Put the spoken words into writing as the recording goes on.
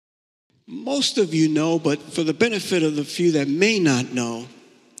Most of you know, but for the benefit of the few that may not know,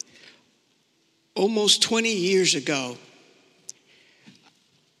 almost 20 years ago,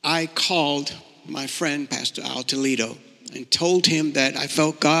 I called my friend, Pastor Al Toledo, and told him that I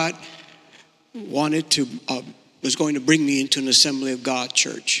felt God was going to bring me into an Assembly of God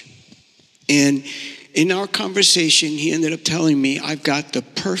church. And in our conversation, he ended up telling me, I've got the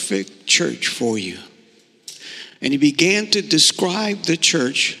perfect church for you. And he began to describe the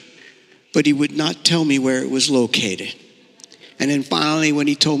church, but he would not tell me where it was located. And then finally, when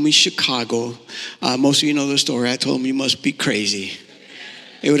he told me Chicago, most of you know the story, I told him, you must be crazy.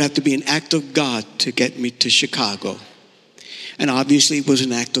 It would have to be an act of God to get me to Chicago. And obviously, it was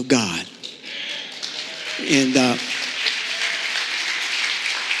an act of God. And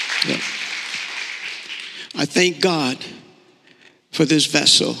I thank God for this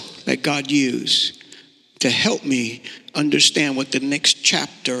vessel that God used to help me understand what the next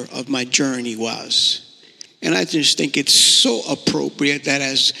chapter of my journey was. And I just think it's so appropriate that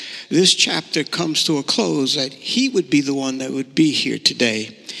as this chapter comes to a close, that he would be the one that would be here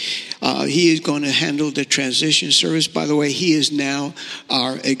today. He is going to handle the transition service. By the way, he is now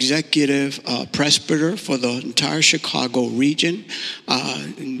our executive presbyter for the entire Chicago region.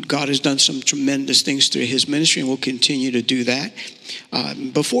 And God has done some tremendous things through his ministry and will continue to do that.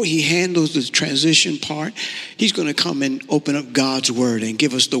 Before he handles the transition part, he's going to come and open up God's word and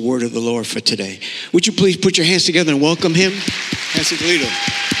give us the word of the Lord for today. Would you please put your hands together and welcome him? Pastor Toledo.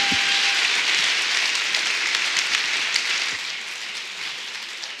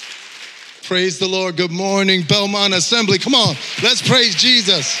 Praise the Lord. Good morning, Belmont Assembly. Come on, let's praise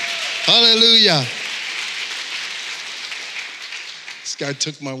Jesus. Hallelujah. This guy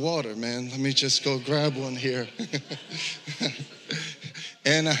took my water, man. Let me just go grab one here.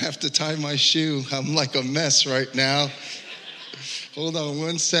 And I have to tie my shoe. I'm like a mess right now. Hold on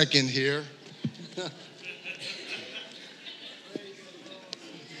 1 second here.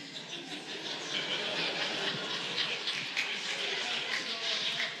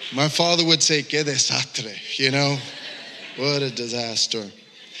 My father would say, "Qué desastre," you know? What a disaster.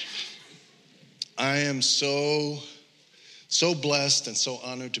 I am so blessed and so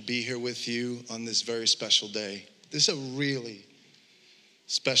honored to be here with you on this very special day. This is a really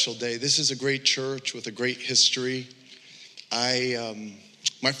special day. This is a great church with a great history.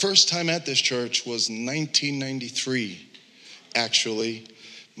 My first time at this church was 1993, actually.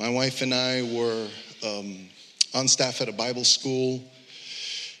 My wife and I were on staff at a Bible school,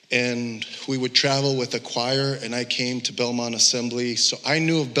 and we would travel with a choir, and I came to Belmont Assembly. So I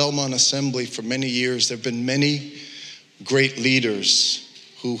knew of Belmont Assembly for many years. There have been many great leaders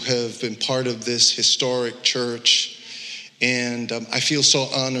who have been part of this historic church. And I feel so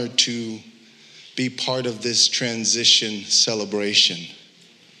honored to be part of this transition celebration.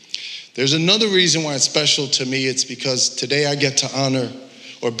 There's another reason why it's special to me. It's because today I get to honor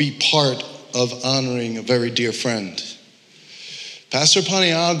or be part of honoring a very dear friend. Pastor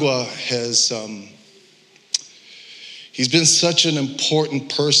Paniagua he's been such an important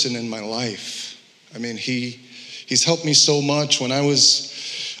person in my life. I mean, he's helped me so much. When I was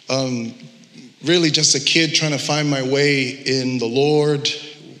really just a kid trying to find my way in the Lord,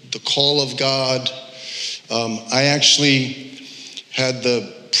 the call of God, I actually had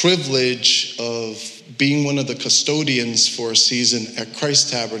the privilege of being one of the custodians for a season at Christ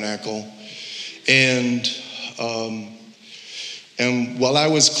Tabernacle. And while I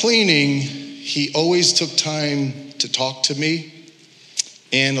was cleaning, he always took time to talk to me.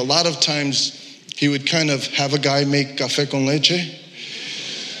 And a lot of times he would kind of have a guy make café con leche.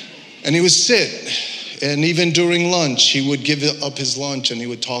 And he would sit. And even during lunch, he would give up his lunch and he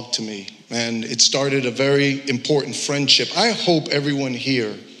would talk to me. And it started a very important friendship. I hope everyone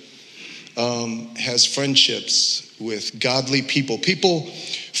here has friendships with godly people. People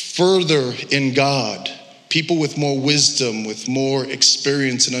further in God. People with more wisdom, with more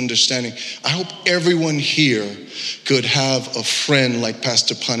experience and understanding. I hope everyone here could have a friend like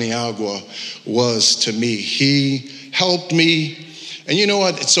Pastor Paniagua was to me. He helped me. And you know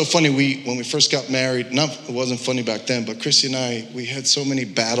what? It's so funny. When we first got married, it wasn't funny back then, but Chrissy and I, we had so many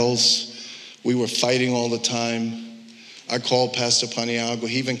battles. We were fighting all the time. I called Pastor Paniagua.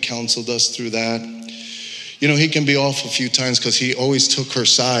 He even counseled us through that. You know, he can be off a few times because he always took her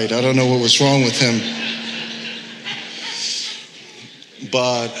side. I don't know what was wrong with him.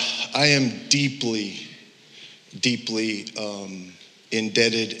 But I am deeply, deeply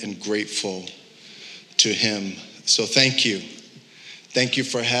indebted and grateful to him. So thank you. Thank you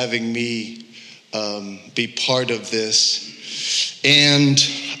for having me be part of this. And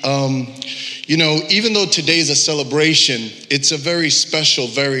Even though today's a celebration, it's a very special,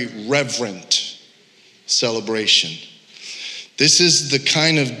 very reverent celebration. This is the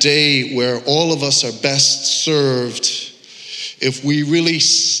kind of day where all of us are best served if we really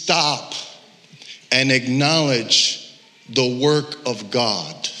stop and acknowledge the work of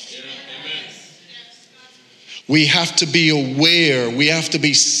God. We have to be aware, we have to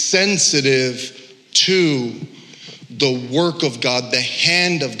be sensitive to the work of God, the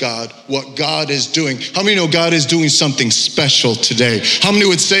hand of God, what God is doing. How many know God is doing something special today? How many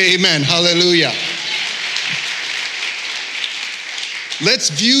would say amen? Hallelujah. Let's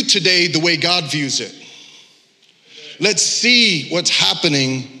view today the way God views it. Let's see what's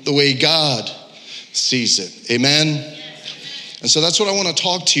happening the way God sees it. Amen? And so that's what I want to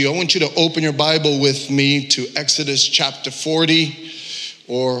talk to you. I want you to open your Bible with me to Exodus chapter 40,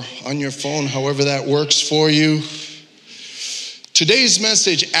 or on your phone, however that works for you. Today's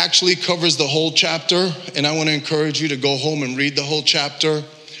message actually covers the whole chapter, and I want to encourage you to go home and read the whole chapter.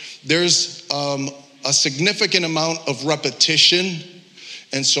 There's a significant amount of repetition,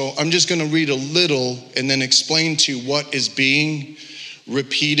 and so I'm just going to read a little and then explain to you what is being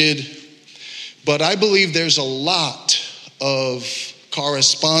repeated. But I believe there's a lot of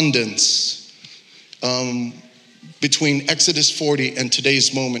correspondence between Exodus 40 and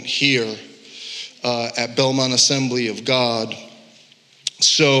today's moment here at Belmont Assembly of God.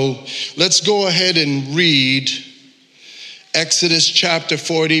 So let's go ahead and read Exodus chapter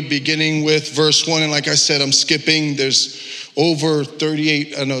 40, beginning with verse 1. And like I said, I'm skipping. There's over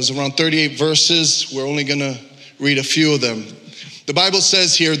 38, I know it's around 38 verses. We're only going to read a few of them. The Bible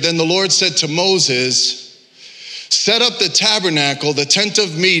says here, "Then the Lord said to Moses, set up the tabernacle, the tent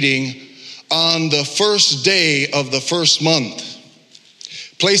of meeting, on the first day of the first month.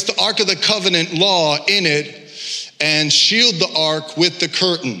 Place the ark of the covenant law in it and shield the ark with the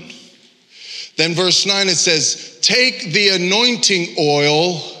curtain." Then verse 9, it says, "Take the anointing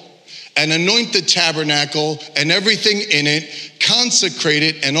oil and anoint the tabernacle and everything in it, consecrate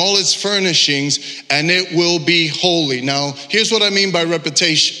it and all its furnishings, and it will be holy." Now, here's what I mean by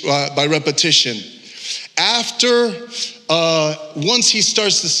repetition. After, once he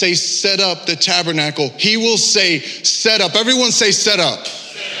starts to say, set up the tabernacle, he will say, set up. Everyone say, set up.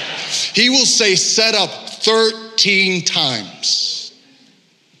 He will say, set up 13 times.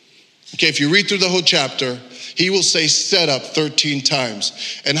 Okay, if you read through the whole chapter, he will say, set up 13 times.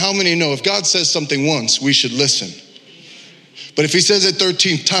 And how many know if God says something once, we should listen? But if he says it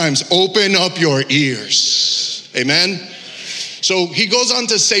 13 times, open up your ears. Amen? So he goes on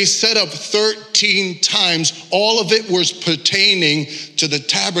to say, set up 13 times. All of it was pertaining to the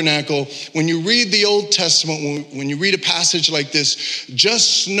tabernacle. When you read the Old Testament, when you read a passage like this,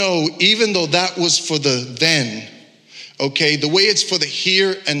 just know, even though that was for the then, okay, the way it's for the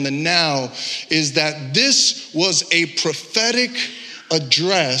here and the now is that this was a prophetic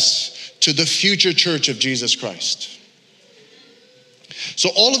address to the future church of Jesus Christ. So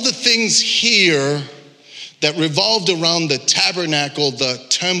all of the things here that revolved around the tabernacle, the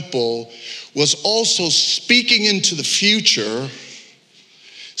temple, was also speaking into the future,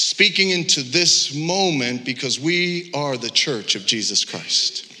 speaking into this moment, because we are the church of Jesus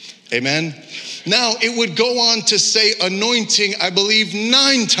Christ. Amen? Now, it would go on to say anointing, I believe,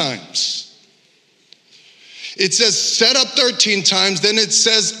 9 times. It says set up 13 times, then it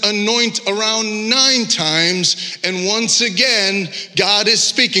says anoint around 9 times, and once again, God is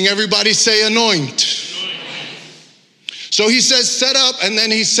speaking. Everybody say anoint. So he says set up, and then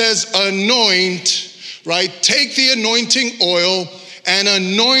he says anoint, right? Take the anointing oil and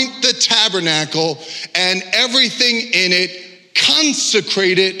anoint the tabernacle and everything in it,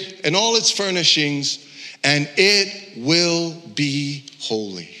 consecrate it and all its furnishings, and it will be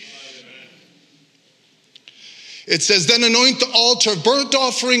holy. It says, then anoint the altar of burnt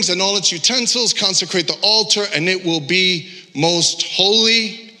offerings and all its utensils, consecrate the altar, and it will be most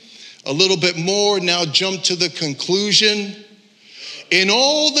holy. A little bit more, now jump to the conclusion. In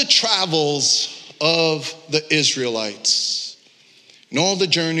all the travels of the Israelites, in all the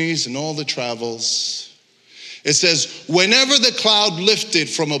journeys and all the travels, it says, whenever the cloud lifted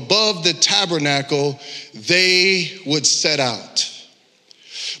from above the tabernacle, they would set out.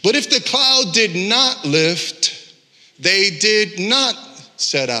 But if the cloud did not lift, they did not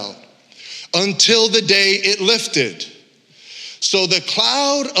set out until the day it lifted. So the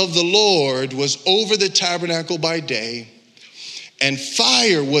cloud of the Lord was over the tabernacle by day, and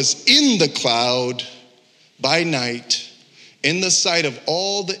fire was in the cloud by night, in the sight of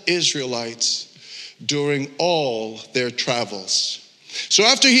all the Israelites during all their travels. So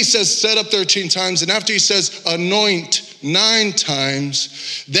after he says set up 13 times, and after he says anoint 9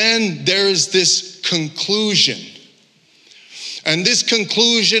 times, then there is this conclusion. And this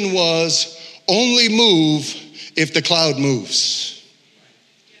conclusion was only move if the cloud moves.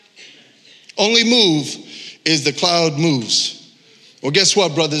 Only move is the cloud moves. Well, guess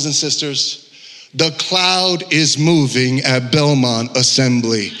what, brothers and sisters? The cloud is moving at Belmont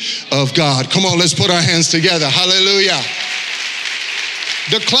Assembly of God. Come on, let's put our hands together. Hallelujah.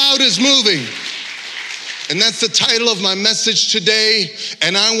 The cloud is moving. And that's the title of my message today.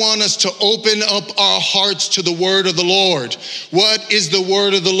 And I want us to open up our hearts to the word of the Lord. What is the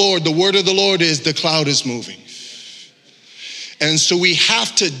word of the Lord? The word of the Lord is the cloud is moving. And so we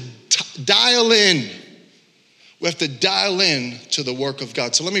have to dial in. We have to dial in to the work of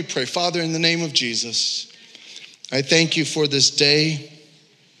God. So let me pray. Father, in the name of Jesus, I thank you for this day.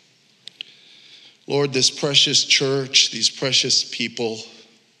 Lord, this precious church, these precious people,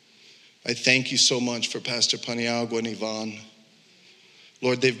 I thank you so much for Pastor Paniagua and Yvonne.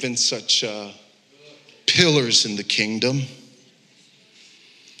 Lord, they've been such pillars in the kingdom.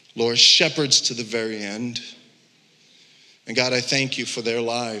 Lord, shepherds to the very end. And God, I thank you for their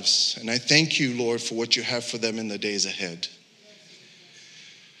lives. And I thank you, Lord, for what you have for them in the days ahead.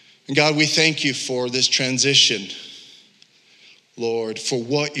 And God, we thank you for this transition, Lord, for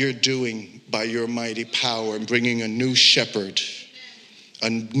what you're doing by your mighty power and bringing a new shepherd, a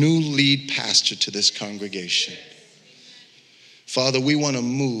new lead pastor to this congregation. Father, we want to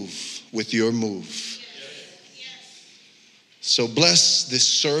move with your move. So bless this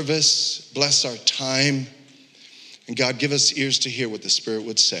service, bless our time, and God, give us ears to hear what the Spirit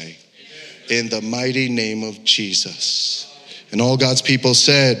would say. In the mighty name of Jesus. And all God's people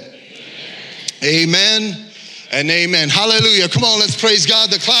said, amen and amen. Hallelujah. Come on, let's praise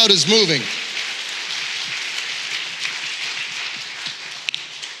God. The cloud is moving.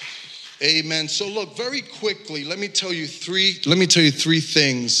 Amen. So look, very quickly, let me tell you three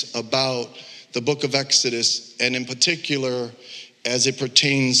things about the book of Exodus, and in particular, as it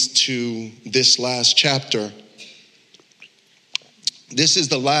pertains to this last chapter. This is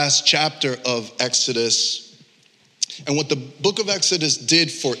the last chapter of Exodus. And what the book of Exodus did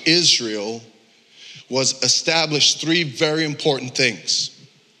for Israel was establish 3 very important things.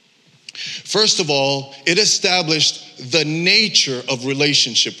 First of all, it established the nature of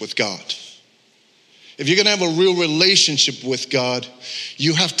relationship with God. If you're going to have a real relationship with God,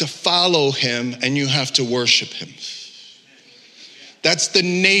 you have to follow him and you have to worship him. That's the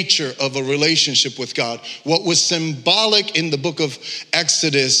nature of a relationship with God. What was symbolic in the book of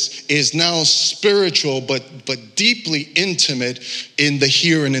Exodus is now spiritual, but deeply intimate in the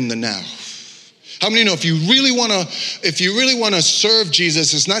here and in the now. How many know if you really want to serve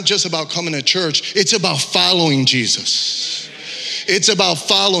Jesus, it's not just about coming to church, it's about following Jesus. It's about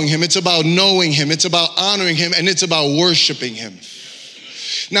following him, it's about knowing him, it's about honoring him, and it's about worshiping him.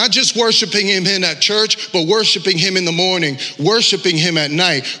 Not just worshiping him in at church, but worshiping him in the morning, worshiping him at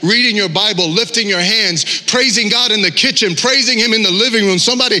night, reading your Bible, lifting your hands, praising God in the kitchen, praising him in the living room.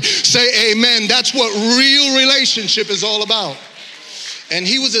 Somebody say amen. That's what real relationship is all about. And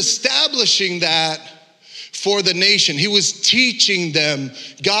he was establishing that for the nation. He was teaching them.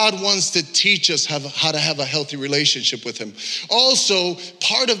 God wants to teach us how to have a healthy relationship with him. Also,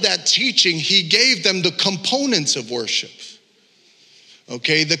 part of that teaching, he gave them the components of worship.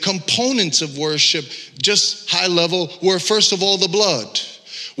 Okay, the components of worship, just high level, were first of all the blood.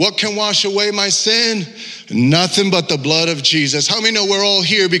 What can wash away my sin? Nothing but the blood of Jesus. How many know we're all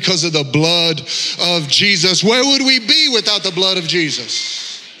here because of the blood of Jesus? Where would we be without the blood of Jesus?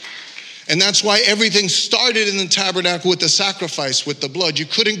 And that's why everything started in the tabernacle with the sacrifice, with the blood. You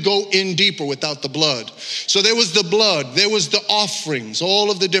couldn't go in deeper without the blood. So there was the blood, there was the offerings,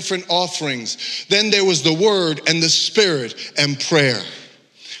 all of the different offerings. Then there was the word and the spirit and prayer.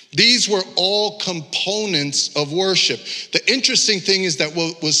 These were all components of worship. The interesting thing is that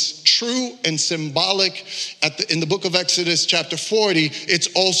what was true and symbolic in the book of Exodus chapter 40, it's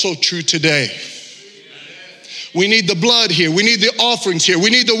also true today. We need the blood here. We need the offerings here. We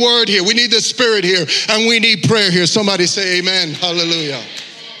need the word here. We need the spirit here. And we need prayer here. Somebody say amen. Hallelujah.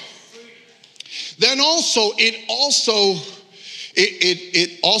 Then also, it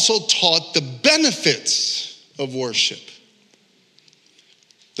also taught the benefits of worship.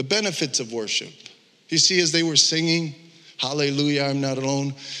 The benefits of worship. You see, as they were singing, hallelujah, I'm not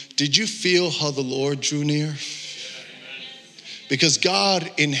alone. Did you feel how the Lord drew near? Because God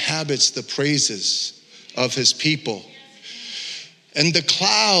inhabits the praises of his people. And the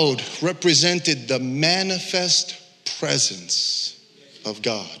cloud represented the manifest presence of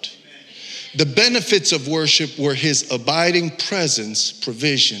God. The benefits of worship were his abiding presence,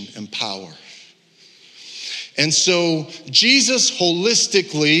 provision, and power. And so Jesus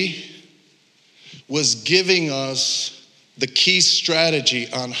holistically was giving us the key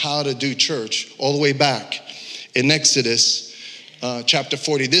strategy on how to do church all the way back in Exodus chapter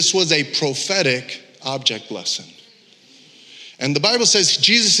 40. This was a prophetic object lesson. And the Bible says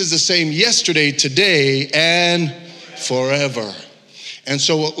Jesus is the same yesterday, today, and forever. And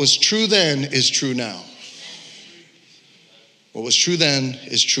so what was true then is true now. What was true then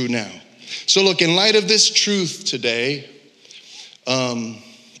is true now. So look, in light of this truth today,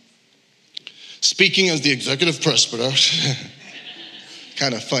 speaking as the executive presbyter,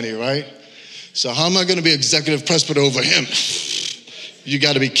 kind of funny, right? So how am I going to be executive presbyter over him? You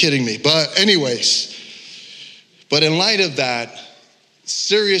got to be kidding me. But anyways, but in light of that,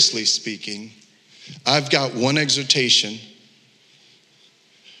 seriously speaking, I've got one exhortation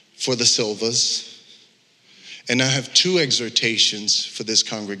for the Silvas, and I have two exhortations for this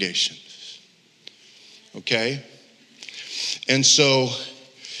congregation. Okay? And so,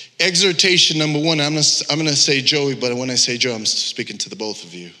 exhortation number one, I'm gonna say Joey, but when I say Joey, I'm speaking to the both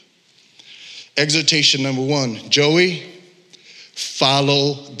of you. Exhortation number one, Joey,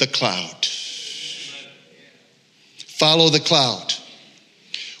 follow the cloud. Follow the cloud.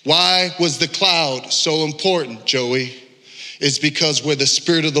 Why was the cloud so important, Joey? It's because where the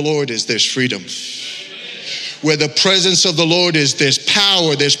Spirit of the Lord is, there's freedom. Where the presence of the Lord is, there's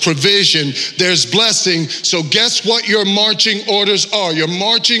power, there's provision, there's blessing. So guess what your marching orders are? Your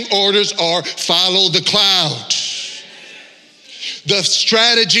marching orders are follow the cloud. The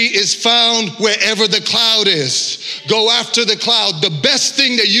strategy is found wherever the cloud is. Go after the cloud. The best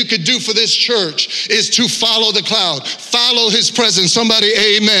thing that you could do for this church is to follow the cloud. Follow his presence. Somebody,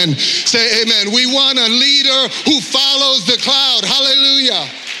 amen. Say amen. We want a leader who follows the cloud. Hallelujah.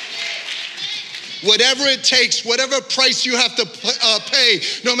 Whatever it takes, whatever price you have to pay,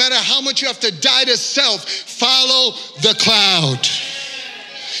 no matter how much you have to die to self, follow the cloud.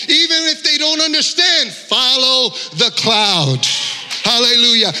 Even if they don't understand, follow the cloud.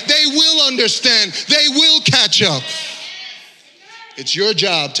 Hallelujah. They will understand. They will catch up. It's your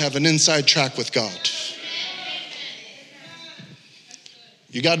job to have an inside track with God.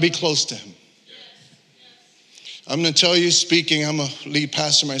 You got to be close to him. I'm going to tell you, speaking, I'm a lead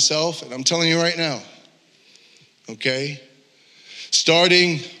pastor myself, and I'm telling you right now, okay?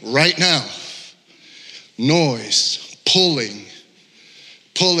 Starting right now, noise, pulling,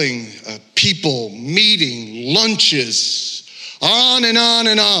 people, meeting, lunches, on and on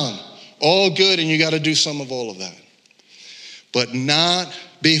and on. All good, and you got to do some of all of that. But not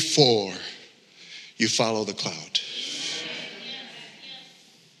before you follow the cloud.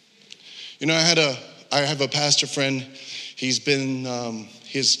 You know, I have a pastor friend. He's been,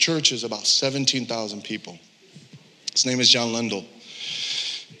 his church is about 17,000 people. His name is John Lendl.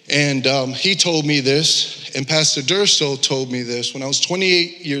 And he told me this, and Pastor Durso told me this. When I was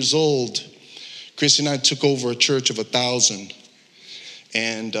 28 years old, Christy and I took over a church of 1,000.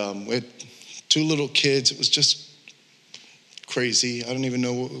 And with two little kids, it was just crazy. I don't even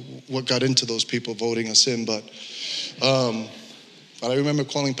know what got into those people voting us in, but I remember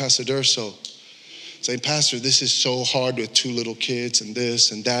calling Pastor Durso, saying, Pastor, this is so hard with two little kids and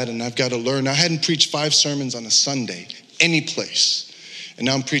this and that, and I've got to learn. I hadn't preached 5 sermons on a Sunday, any place. And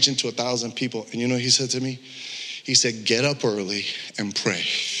now I'm preaching to 1,000 people. And you know what he said to me? He said, get up early and pray.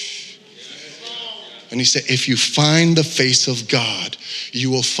 And he said, if you find the face of God, you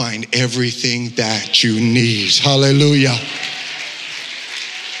will find everything that you need. Hallelujah.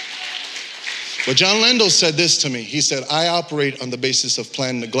 But John Lendl said this to me. He said, I operate on the basis of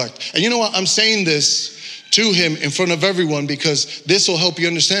planned neglect. And you know what? I'm saying this to him in front of everyone because this will help you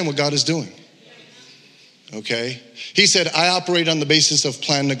understand what God is doing. Okay? He said, I operate on the basis of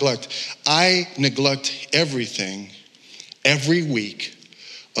planned neglect. I neglect everything every week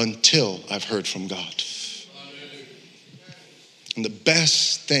until I've heard from God. And the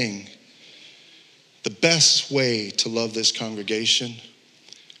best thing, the best way to love this congregation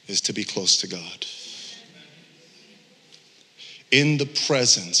is to be close to God. In the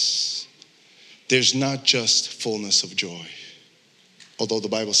presence, there's not just fullness of joy, although the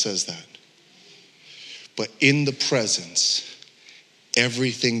Bible says that. But in the presence,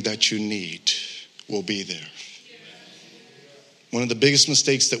 everything that you need will be there. One of the biggest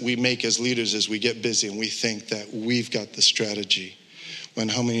mistakes that we make as leaders is we get busy and we think that we've got the strategy. When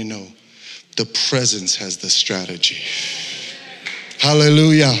how many know the presence has the strategy?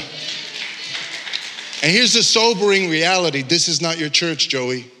 Hallelujah. And here's the sobering reality. This is not your church,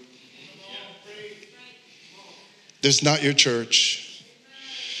 Joey. This is not your church.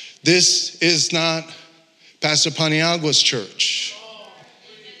 This is not Pastor Paniagua's church.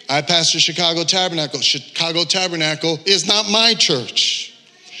 I pastor Chicago Tabernacle. Chicago Tabernacle is not my church.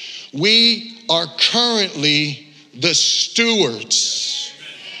 We are currently the stewards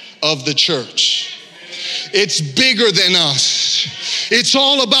of the church. It's bigger than us. It's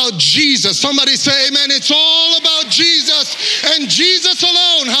all about Jesus. Somebody say amen. It's all about Jesus and Jesus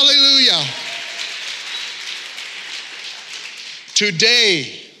alone. Hallelujah.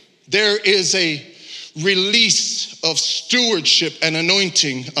 Today, there is a release of stewardship and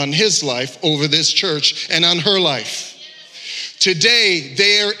anointing on his life over this church and on her life. Today,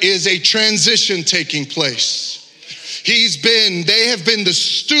 there is a transition taking place. They have been the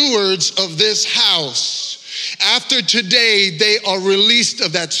stewards of this house. After today, they are released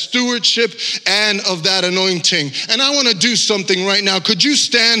of that stewardship and of that anointing. And I want to do something right now. Could you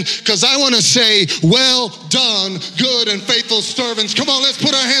stand? Because I want to say, well done, good and faithful servants. Come on, let's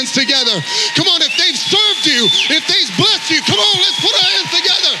put our hands together. Come on, if they've served you, if they've blessed you, come on, let's put our hands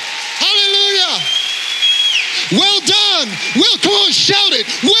together. Hallelujah. Well done. Well, come on, shout it.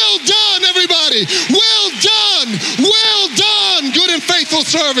 Well done, everybody. Well done. Well done, good and faithful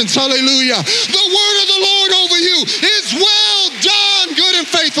servants. Hallelujah. The word of the Lord over you is well done, good and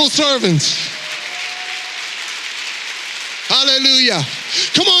faithful servants. Hallelujah.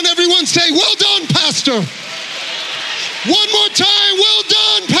 Come on, everyone, say, well done, Pastor. One more time. Well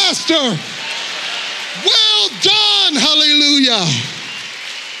done, Pastor. Well done. Hallelujah.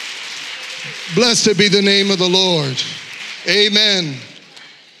 Blessed be the name of the Lord. Amen.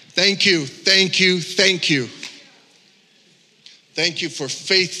 Thank you, thank you, thank you. Thank you for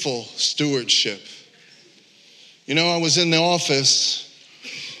faithful stewardship. You know, I was in the office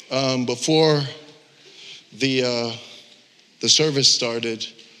before the service started,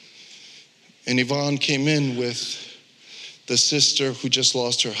 and Yvonne came in with the sister who just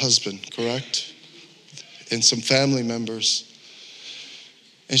lost her husband, correct? And some family members.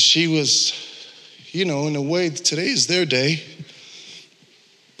 And she was, you know, in a way, today is their day.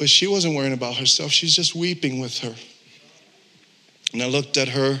 But she wasn't worrying about herself. She's just weeping with her. And I looked at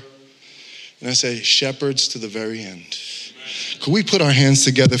her and I said, shepherds to the very end. Could we put our hands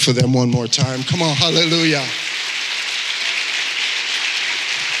together for them one more time? Come on, hallelujah.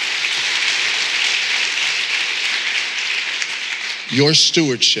 Your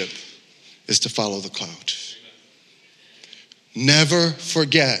stewardship is to follow the cloud. Never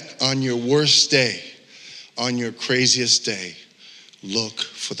forget, on your worst day, on your craziest day, look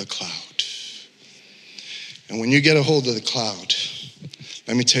for the cloud. And when you get a hold of the cloud,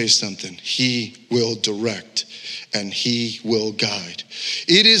 let me tell you something. He will direct and he will guide.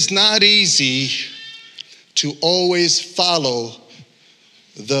 It is not easy to always follow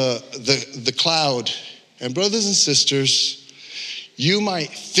the cloud. And brothers and sisters, you might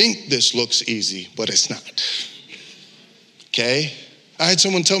think this looks easy, but it's not. Okay? I had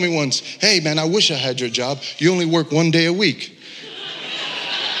someone tell me once, hey man, I wish I had your job. You only work 1 day a week.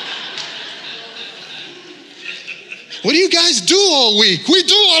 What do you guys do all week? We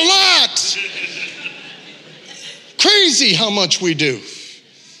do a lot. Crazy how much we do.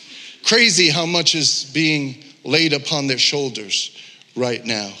 Crazy how much is being laid upon their shoulders right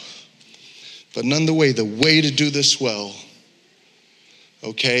now. But none the way to do this well,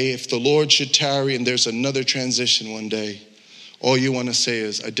 okay, if the Lord should tarry and there's another transition one day, all you want to say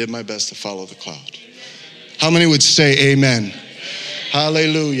is, I did my best to follow the cloud. How many would say amen?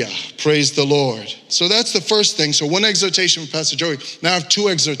 Hallelujah. Praise the Lord. So that's the first thing. So one exhortation from Pastor Joey. Now I have two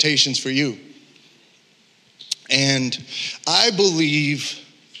exhortations for you. And I believe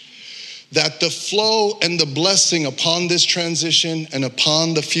that the flow and the blessing upon this transition and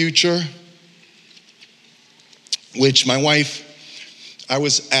upon the future, which my wife, I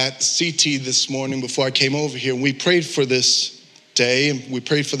was at CT this morning before I came over here, and we prayed for this day, and we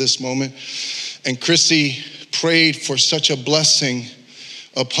prayed for this moment. And Chrissy prayed for such a blessing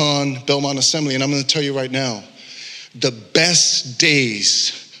upon Belmont Assembly. And I'm going to tell you right now, the best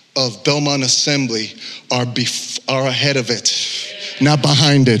days of Belmont Assembly are ahead of it, not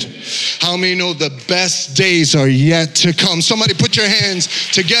behind it. How many know the best days are yet to come? Somebody put your hands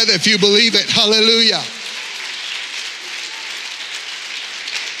together if you believe it. Hallelujah.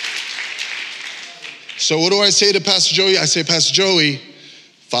 So what do I say to Pastor Joey? I say, Pastor Joey,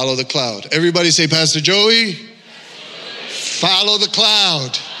 follow the cloud. Everybody say, Pastor Joey, follow the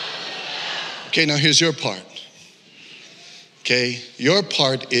cloud. Okay, now here's your part. Okay, your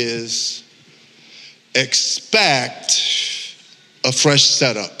part is expect a fresh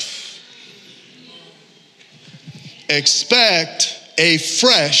setup. Expect a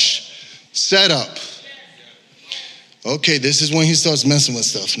fresh setup. Okay, this is when he starts messing with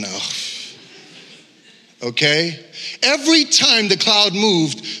stuff now. Okay? Every time the cloud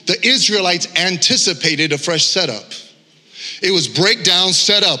moved, the Israelites anticipated a fresh setup. It was break down,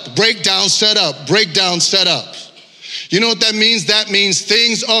 set up, break down, set up, break down, set up. You know what that means? That means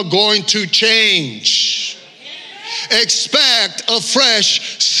things are going to change. Expect a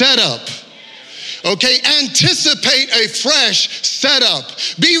fresh setup. Okay, anticipate a fresh setup.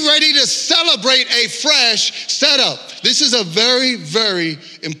 Be ready to celebrate a fresh setup. This is a very, very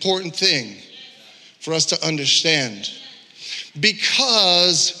important thing for us to understand.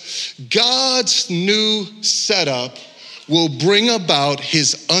 Because God's new setup will bring about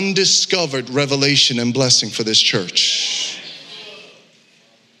his undiscovered revelation and blessing for this church.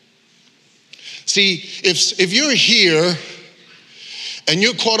 See, if you're here and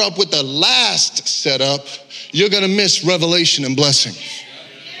you're caught up with the last setup, you're going to miss revelation and blessing.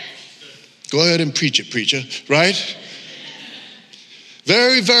 Go ahead and preach it, preacher, right?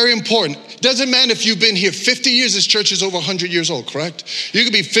 Very, very important. Doesn't matter if you've been here 50 years, this church is over 100 years old, correct? You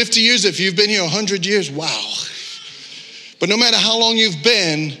could be 50 years if you've been here 100 years. Wow. But no matter how long you've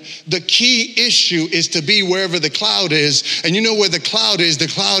been, the key issue is to be wherever the cloud is. And you know where the cloud is? The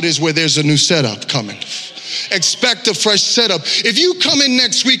cloud is where there's a new setup coming. Expect a fresh setup. If you come in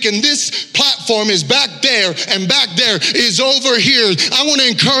next week and this platform is back there and back there is over here, I want to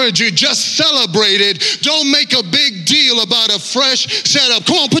encourage you, just celebrate it. Don't make a big deal about a fresh setup.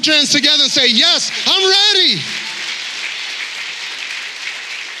 Come on, put your hands together and say, yes, I'm ready.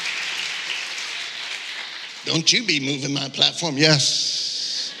 Don't you be moving my platform.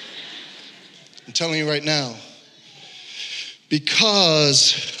 Yes. I'm telling you right now.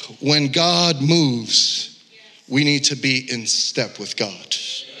 Because when God moves, we need to be in step with God.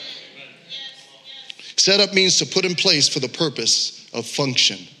 Setup means to put in place for the purpose of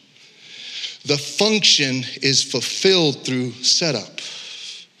function. The function is fulfilled through setup.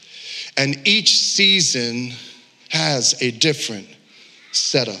 And each season has a different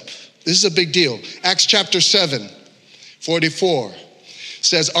setup. This is a big deal. Acts chapter 7, 44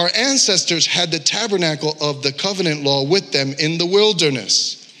 says, our ancestors had the tabernacle of the covenant law with them in the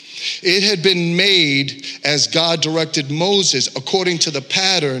wilderness. It had been made as God directed Moses according to the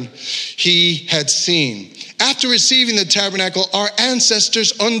pattern he had seen. After receiving the tabernacle, our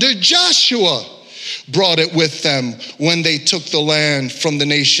ancestors under Joshua brought it with them when they took the land from the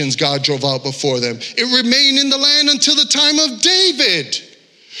nations God drove out before them. It remained in the land until the time of David,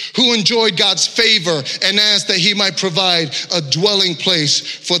 who enjoyed God's favor and asked that he might provide a dwelling place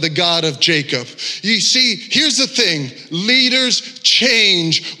for the God of Jacob. You see, here's the thing. Leaders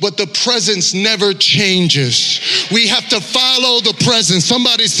change, but the presence never changes. We have to follow the presence.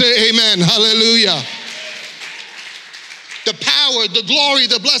 Somebody say amen. Hallelujah. The power, the glory,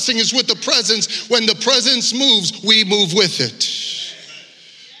 the blessing is with the presence. When the presence moves, we move with it.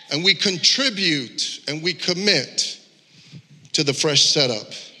 And we contribute and we commit to the fresh setup.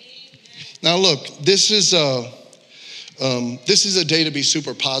 Now look, this is a day to be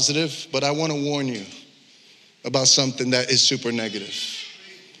super positive, but I want to warn you about something that is super negative.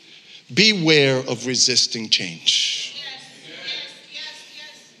 Beware of resisting change.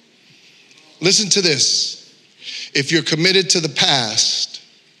 Listen to this. If you're committed to the past,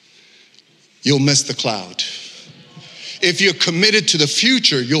 you'll miss the cloud. If you're committed to the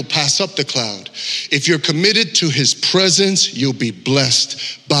future, you'll pass up the cloud. If you're committed to his presence, you'll be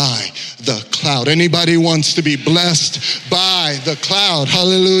blessed by the cloud. Anybody wants to be blessed by the cloud?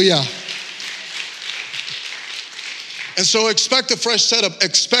 Hallelujah. And so expect a fresh setup,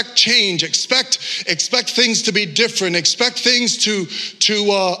 expect change, expect things to be different, expect things to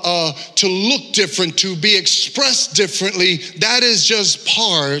look different, to be expressed differently. That is just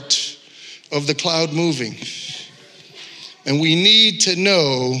part of the cloud moving. And we need to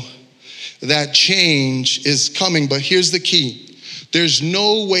know that change is coming. But here's the key. There's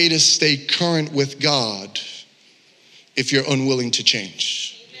no way to stay current with God if you're unwilling to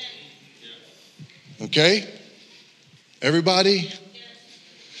change. Okay? Everybody?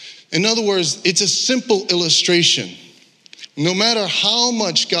 In other words, it's a simple illustration. No matter how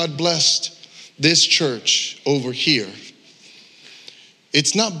much God blessed this church over here,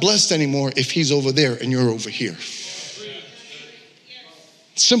 it's not blessed anymore if he's over there and you're over here.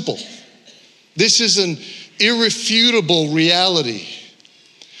 Simple. This is an irrefutable reality.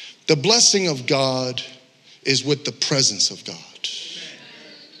 The blessing of God is with the presence of God.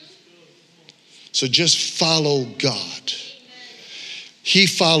 So just follow God. He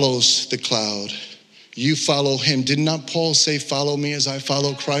follows the cloud. You follow him. Did not Paul say, follow me as I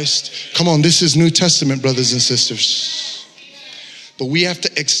follow Christ? Come on, this is New Testament, brothers and sisters. But we have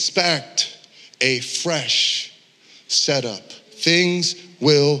to expect a fresh set up. Things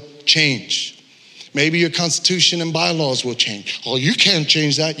will change. Maybe your constitution and bylaws will change. Oh, you can't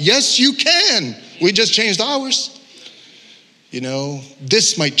change that. Yes, you can. We just changed ours. You know,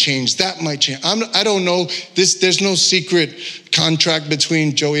 this might change, that might change. I don't know. There's no secret contract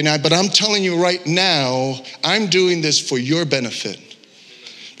between Joey and I, but I'm telling you right now, I'm doing this for your benefit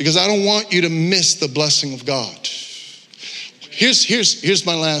because I don't want you to miss the blessing of God. Here's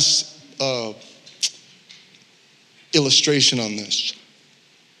my last illustration on this.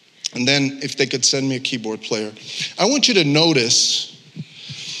 And then if they could send me a keyboard player. I want you to notice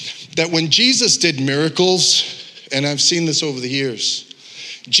that when Jesus did miracles, and I've seen this over the years,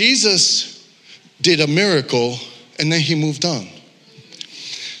 Jesus did a miracle and then he moved on.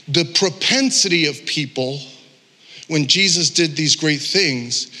 The propensity of people when Jesus did these great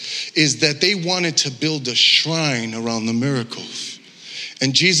things is that they wanted to build a shrine around the miracles.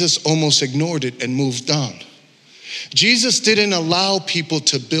 And Jesus almost ignored it and moved on. Jesus didn't allow people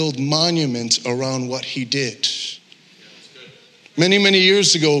to build monuments around what he did. Many, many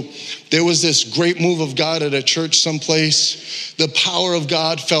years ago, there was this great move of God at a church someplace. The power of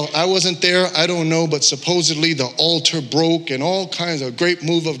God fell. I wasn't there, I don't know, but supposedly the altar broke and all kinds of great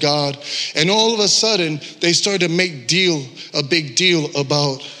move of God. And all of a sudden, they started to make a big deal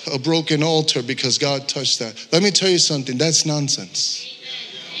about a broken altar because God touched that. Let me tell you something, that's nonsense.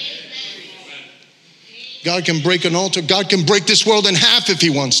 God can break an altar. God can break this world in half if he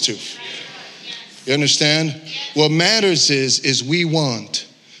wants to. You understand? What matters is we want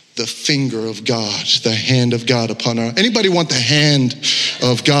the finger of God, the hand of God upon our... Anybody want the hand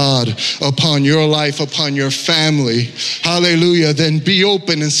of God upon your life, upon your family? Hallelujah. Then be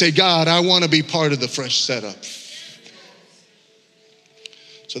open and say, God, I want to be part of the fresh setup.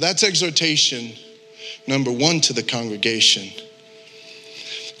 So that's exhortation number 1 to the congregation.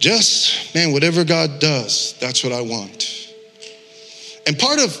 Just, man, whatever God does, that's what I want. And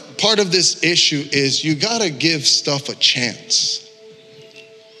part of this issue is you gotta give stuff a chance.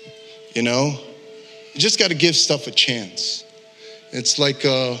 You know? You just gotta give stuff a chance. It's like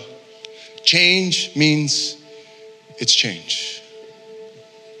change means it's change.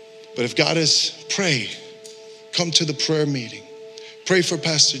 But if God is, pray. Come to the prayer meeting. Pray for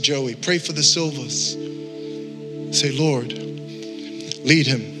Pastor Joey. Pray for the Silvas. Say, Lord, lead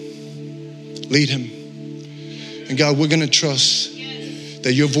him. Lead him. And God, we're going to trust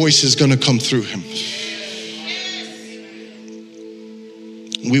that your voice is going to come through him.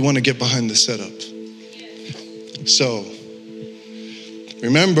 We want to get behind the setup. So,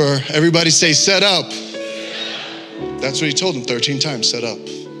 remember, everybody say set up. That's what he told them 13 times, set up.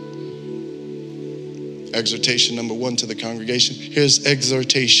 Exhortation number 1 to the congregation. Here's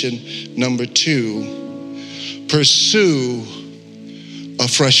exhortation number 2. Pursue a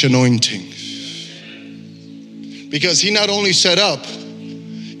fresh anointing. Because he not only set up,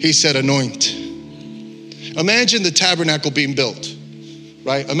 he said anoint. Imagine the tabernacle being built,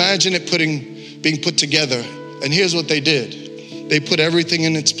 right? Imagine it being put together. And here's what they did. They put everything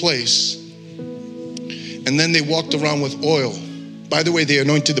in its place. And then they walked around with oil. By the way, they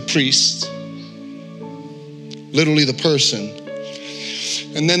anointed the priest, literally the person.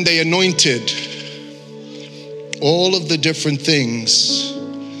 And then they anointed all of the different things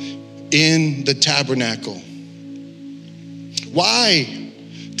in the tabernacle. Why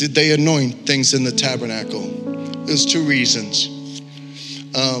did they anoint things in the tabernacle? There's 2 reasons.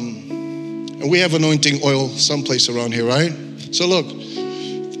 And we have anointing oil someplace around here, right? So look,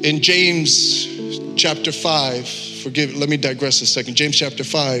 in James chapter 5, let me digress a second. James chapter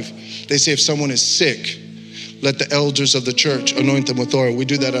 5, they say if someone is sick, let the elders of the church anoint them with oil. We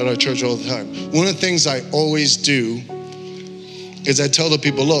do that at our church all the time. One of the things I always do is I tell the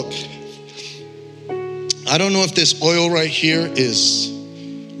people, look, I don't know if this oil right here is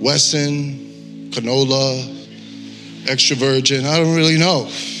Wesson, canola, extra virgin. I don't really know.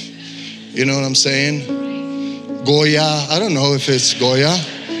 You know what I'm saying? Goya. I don't know if it's Goya,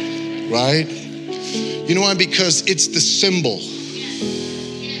 right? You know why? Because it's the symbol.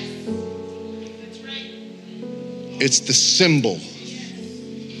 It's the symbol.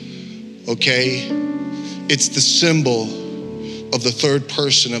 Okay? It's the symbol of the third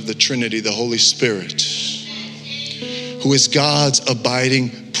person of the Trinity, the Holy Spirit, who is God's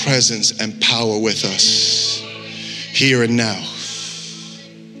abiding presence and power with us here and now.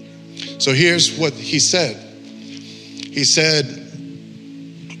 So here's what he said. He said,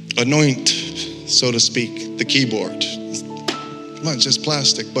 anoint, so to speak, the keyboard. Come on, it's just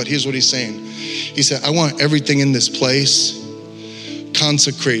plastic, but here's what he's saying. He said, I want everything in this place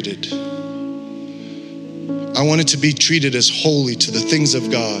consecrated. I want it to be treated as holy to the things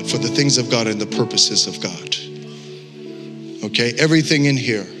of God, for the things of God and the purposes of God.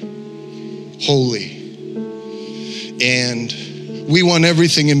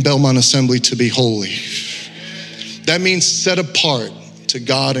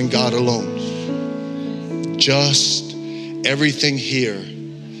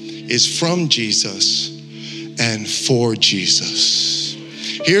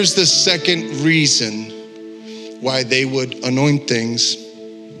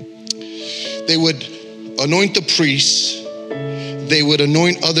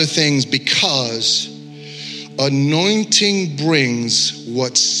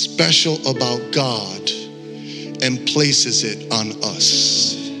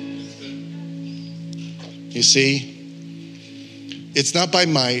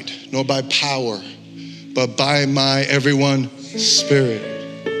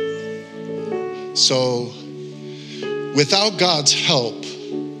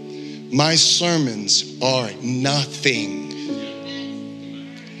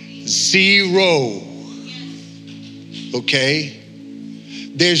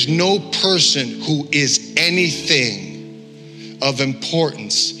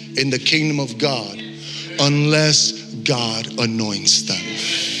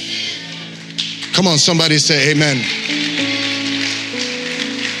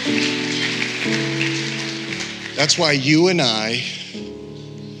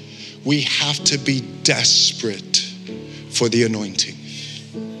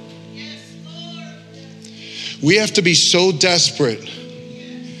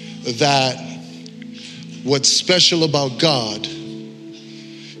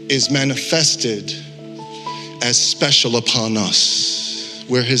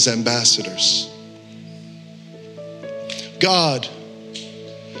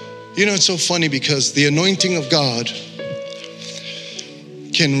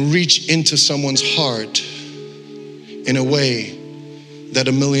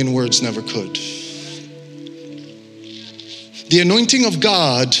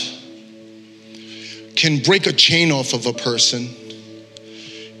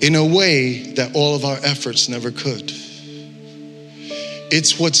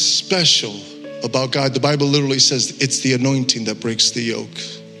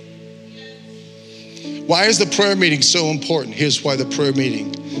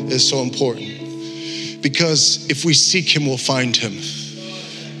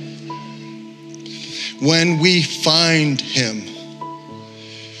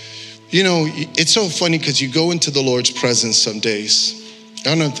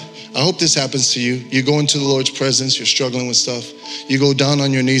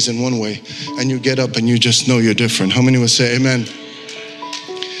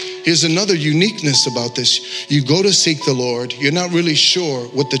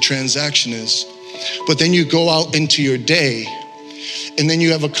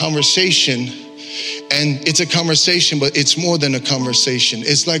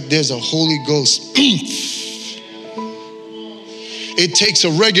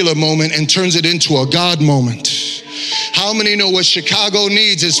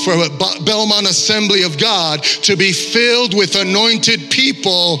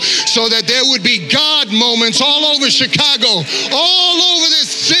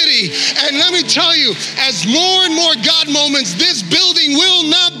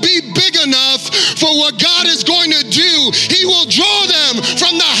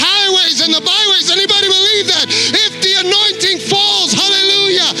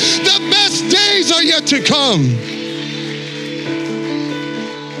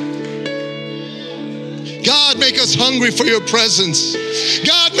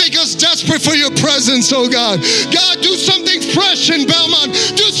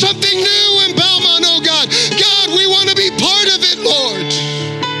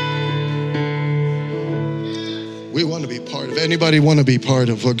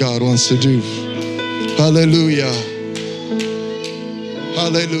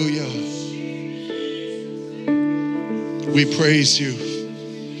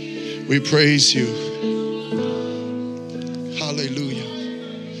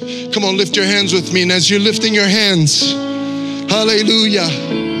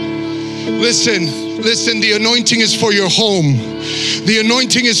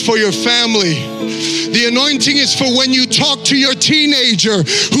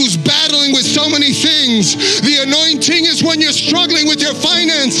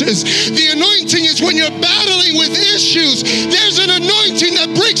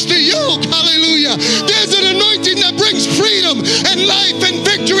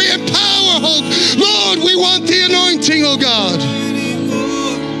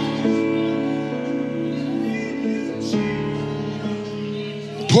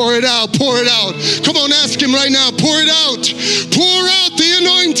 pour it out, pour it out. Come on, ask him right now, pour it out. Pour out the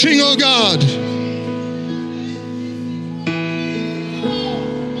anointing, oh God.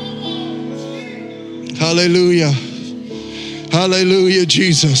 Hallelujah. Hallelujah,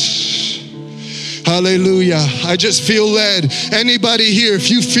 Jesus. Hallelujah. I just feel led. Anybody here, if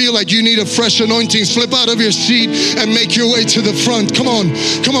you feel like you need a fresh anointing, slip out of your seat and make your way to the front. Come on.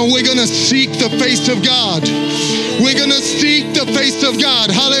 Come on. We're going to seek the face of God. We're going to seek the face of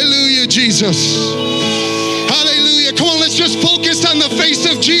God. Hallelujah, Jesus. Hallelujah. Come on, let's just focus on the face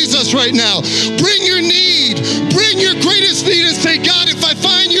of Jesus right now. Bring your need. Bring your greatest need and say, God, if I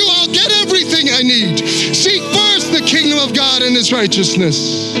find you, I'll get everything I need. Seek first the kingdom of God and his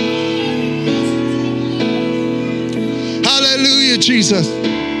righteousness. Hallelujah, Jesus.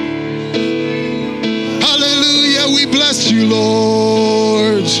 Hallelujah. We bless you,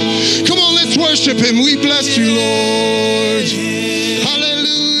 Lord. Come on, let's worship him. We bless you, Lord.